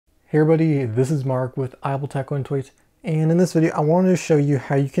Hey everybody, this is Mark with Tech One Toys, and in this video I wanted to show you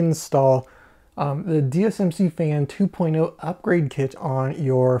how you can install the DSMC Fan 2.0 upgrade kit on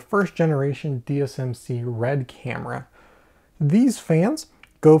your first generation DSMC Red camera. These fans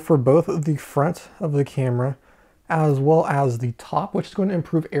go for both the front of the camera as well as the top, which is going to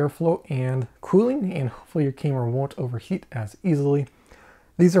improve airflow and cooling, and hopefully your camera won't overheat as easily.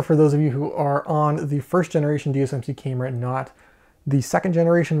 These are for those of you who are on the first generation DSMC camera, not the second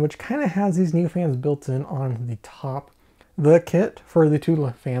generation, which kind of has these new fans built in on the top. The kit for the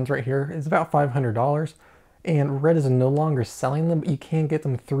two fans right here is about $500, and Red is no longer selling them, but you can get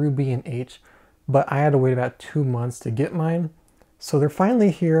them through B&H, but I had to wait about 2 months to get mine. So they're finally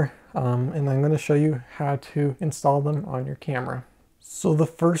here, and I'm going to show you how to install them on your camera. So the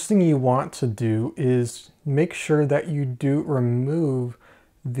first thing you want to do is make sure that you do remove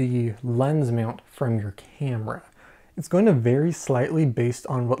the lens mount from your camera. It's going to vary slightly based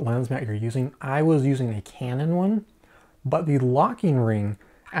on what lens mount you're using. I was using a Canon one, but the locking ring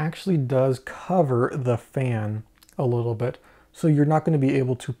actually does cover the fan a little bit, so you're not going to be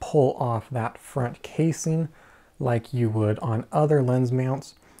able to pull off that front casing like you would on other lens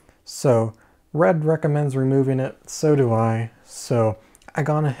mounts. So Red recommends removing it, so do I. So I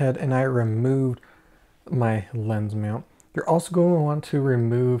gone ahead and I removed my lens mount. You're also going to want to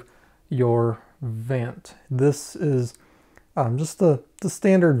remove your vent. This is just the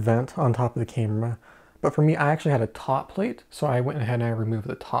standard vent on top of the camera, but for me I actually had a top plate, so I went ahead and I removed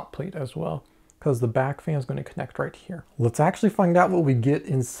the top plate as well because the back fan is going to connect right here. Let's actually find out what we get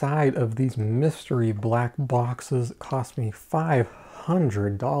inside of these mystery black boxes. It cost me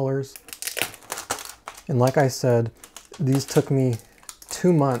 $500, and like I said, these took me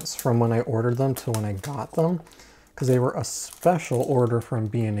 2 months from when I ordered them to when I got them, because they were a special order from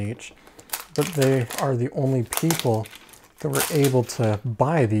B&H. But they are the only people that were able to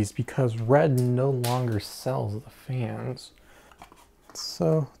buy these because Red no longer sells the fans.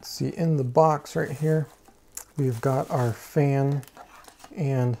 So let's see, in the box right here, we've got our fan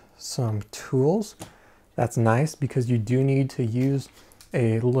and some tools. That's nice because you do need to use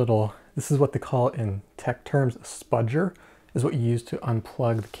a little, this is what they call it in tech terms, a spudger, is what you use to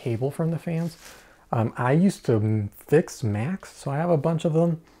unplug the cable from the fans. I used to fix Macs, so I have a bunch of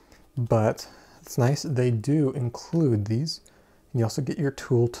them. But it's nice they do include these. You also get your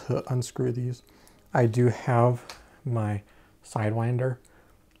tool to unscrew these. I do have my sidewinder,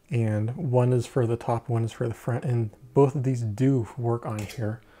 and one is for the top, one is for the front, and both of these do work on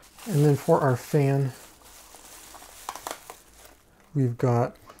here. And then for our fan, we've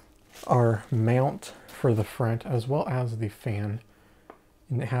got our mount for the front as well as the fan,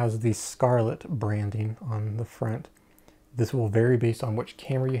 and it has the Scarlet branding on the front. This will vary based on which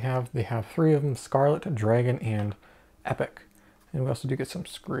camera you have. They have 3 of them: Scarlet, Dragon, and Epic. And we also do get some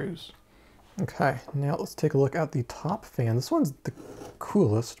screws. Okay, now let's take a look at the top fan. This one's the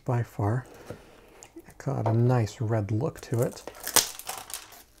coolest by far. Got a nice red look to it.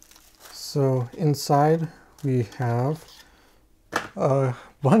 So inside we have a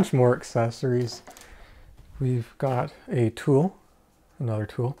bunch more accessories. We've got a tool, another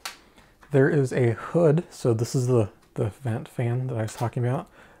tool. There is a hood, so this is the vent fan that I was talking about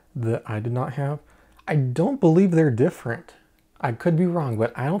that I did not have. I don't believe they're different. I could be wrong,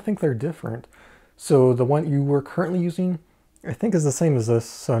 but I don't think they're different. So the one you were currently using, I think is the same as this.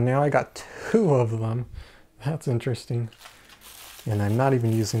 So now I got 2 of them. That's interesting. And I'm not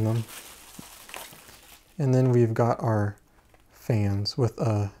even using them. And then we've got our fans with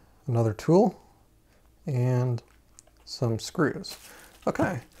another tool and some screws.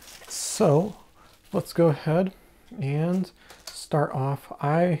 Okay, so let's go ahead and start off.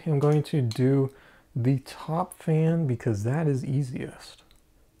 I am going to do the top fan because that is easiest.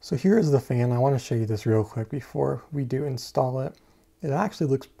 So here is the fan. I want to show you this real quick before we do install it. It actually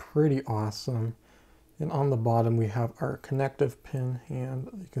looks pretty awesome. And on the bottom we have our connective pin, and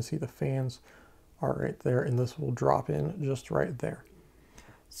you can see the fans are right there, and this will drop in just right there.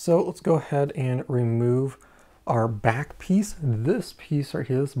 So let's go ahead and remove our back piece. This piece right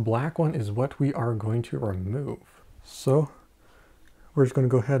here, this black one, is what we are going to remove. So we're just going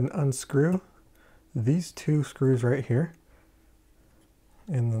to go ahead and unscrew these 2 screws right here.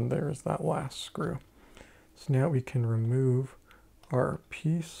 And then there's that last screw. So now we can remove our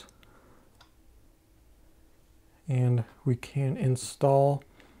piece. And we can install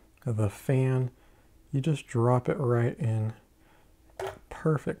the fan. You just drop it right in.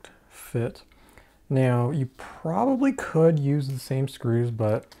 Perfect fit. Now you probably could use the same screws,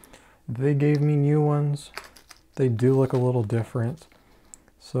 but they gave me new ones. They do look a little different,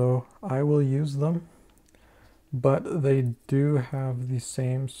 so I will use them. but they do have the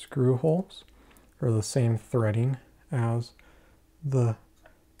same screw holes or the same threading as the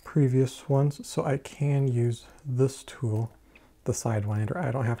previous ones, so I can use this tool, the Sidewinder.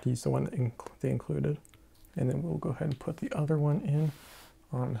 I don't have to use the one that they included. And then we'll go ahead and put the other one in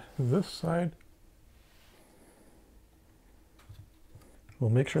on this side. We'll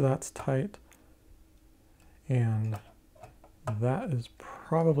make sure that's tight, and that is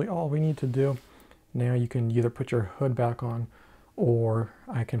probably all we need to do. Now you can either put your hood back on, or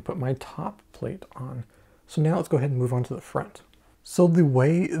I can put my top plate on. So now let's go ahead and move on to the front. So the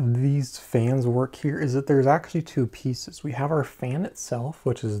way these fans work here is that there's actually two pieces. We have our fan itself,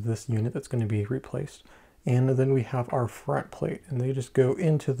 which is this unit that's going to be replaced, and then we have our front plate, and they just go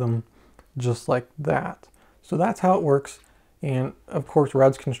into them just like that. So that's how it works. And of course,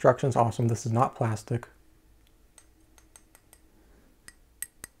 Rudd's construction is awesome. This is not plastic.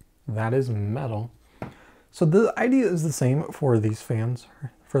 That is metal. So the idea is the same for these fans.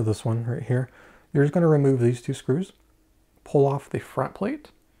 For this one right here, you're just going to remove these two screws, pull off the front plate,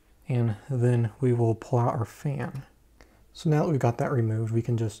 and then we will pull out our fan. So now that we've got that removed, we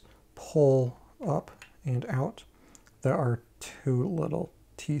can just pull up and out. There are two little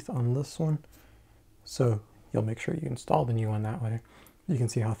teeth on this one, so you'll make sure you install the new one that way. You can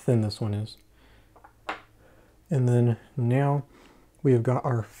see how thin this one is. And then now we have got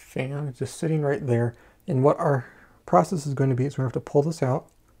our fan just sitting right there. And what our process is going to be is we have to pull this out,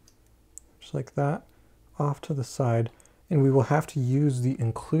 just like that, off to the side. And we will have to use the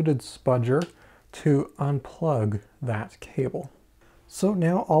included spudger to unplug that cable. So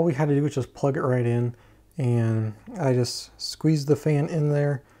now all we had to do was just plug it right in, and I just squeezed the fan in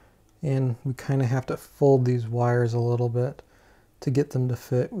there, and we kind of have to fold these wires a little bit to get them to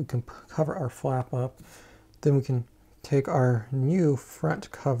fit. We can cover our flap up. Then we can take our new front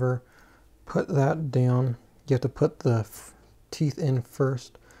cover, put that down. You have to put the teeth in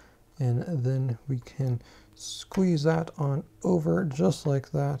first, and then we can squeeze that on over just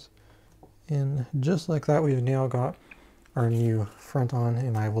like that. And just like that, we've now got our new front on,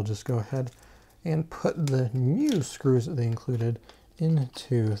 and I will just go ahead and put the new screws that they included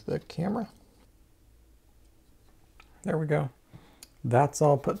into the camera. There we go. That's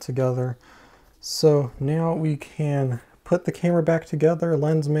all put together. So now we can put the camera back together,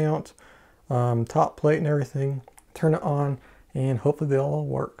 lens mount, top plate and everything, turn it on, and hopefully they'll all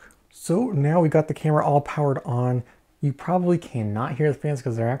work. So now we got the camera all powered on. You probably cannot hear the fans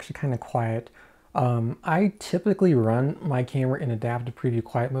because they're actually kind of quiet. I typically run my camera in adaptive preview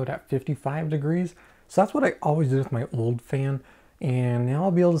quiet mode at 55 degrees. So that's what I always do with my old fan. And now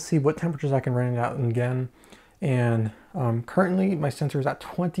I'll be able to see what temperatures I can run it out again. And currently my sensor is at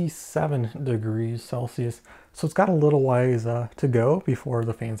 27 degrees Celsius. So it's got a little ways to go before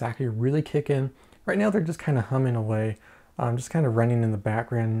the fans actually really kick in. Right now they're just kind of humming away. Just kind of running in the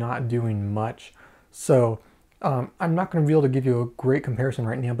background, not doing much. So I'm not going to be able to give you a great comparison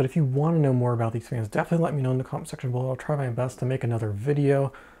right now, but if you want to know more about these fans, definitely let me know in the comment section below. I'll try my best to make another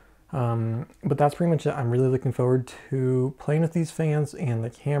video. But that's pretty much it. I'm really looking forward to playing with these fans and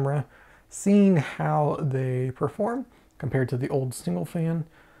the camera, seeing how they perform compared to the old single fan.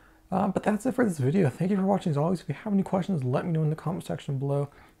 But that's it for this video. Thank you for watching. As always, if you have any questions, let me know in the comment section below.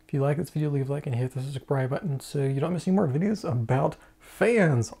 If you like this video, leave a like and hit the subscribe button so you don't miss any more videos about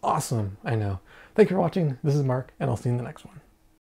fans. Awesome, I know. Thank you for watching. This is Mark, and I'll see you in the next one.